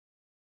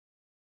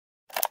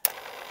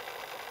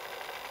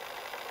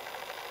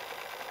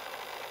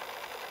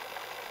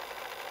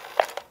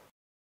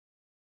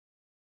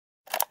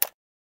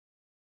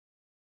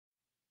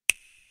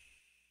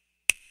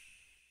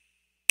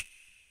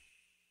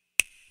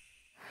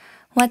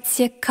What's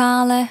your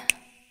color?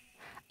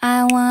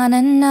 I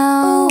wanna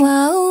know.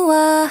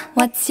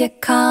 What's your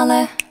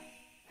color?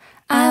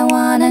 I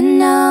wanna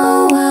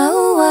know.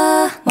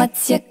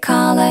 What's your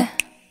color?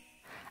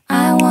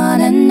 I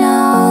wanna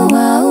know.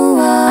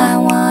 I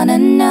wanna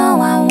know.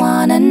 I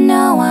wanna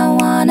know. I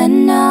wanna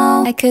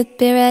know. I could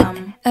be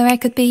red, or I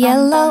could be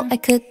yellow. I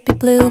could be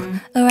blue,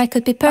 or I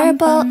could be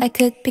purple. I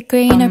could be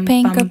green or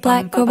pink or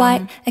black or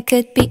white. I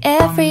could be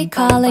every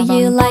color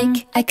you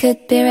like. I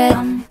could be red,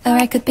 or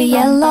I could be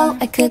yellow.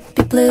 I could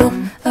be blue,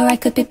 or I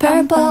could be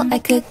purple. I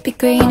could be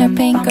green or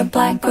pink or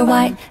black or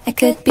white. I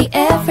could be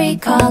every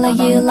color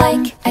you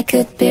like. I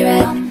could be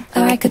red,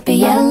 or I could be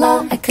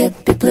yellow. I could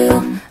be blue,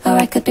 or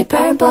I could be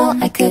purple.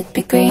 I could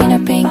be green or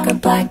pink or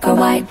black or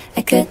white.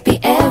 I could be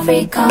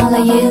every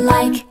color you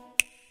like.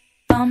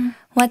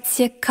 What's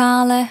your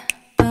color?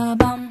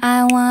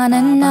 I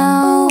wanna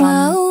know.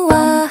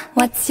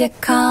 What's your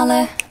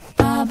color?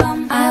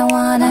 I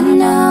wanna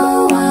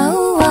know.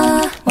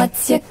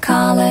 What's your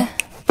color?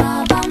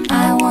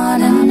 I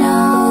wanna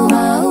know.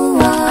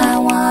 I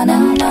wanna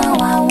know.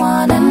 I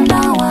wanna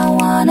know. I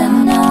wanna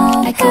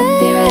know. I could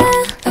be red,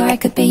 or I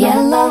could be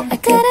yellow. I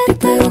could be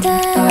blue,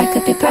 or I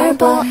could be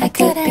purple. I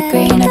could be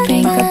green or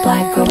pink or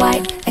black or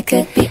white. I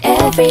could be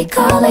every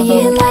color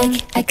you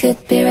like. I could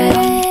be red,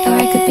 or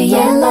I could be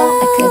yellow.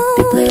 I could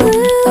be blue,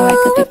 or I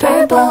could be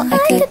purple. I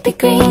could be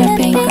green or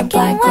pink or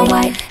black or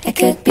white. I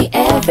could be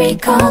every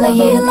color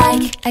you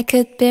like. I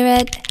could be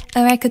red,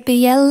 or I could be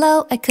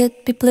yellow. I could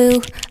be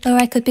blue, or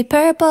I could be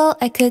purple.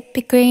 I could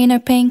be green or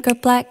pink or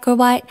black or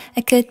white.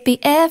 I could be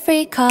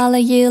every color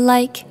you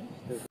like.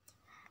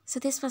 So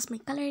this was my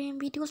coloring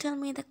video. Tell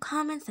me in the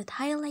comments that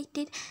how you liked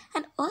it,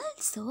 and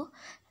also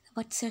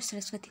what's your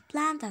Saraswati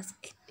plan, as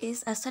it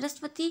is a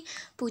Saraswati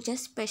Puja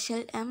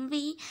special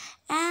MV,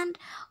 and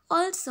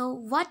also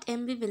what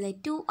MV will I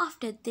do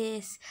after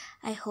this.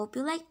 I hope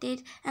you liked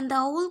it, and the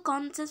whole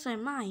concepts were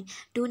mine.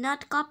 Do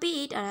not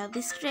copy it or I'll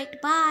be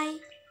strict. Bye.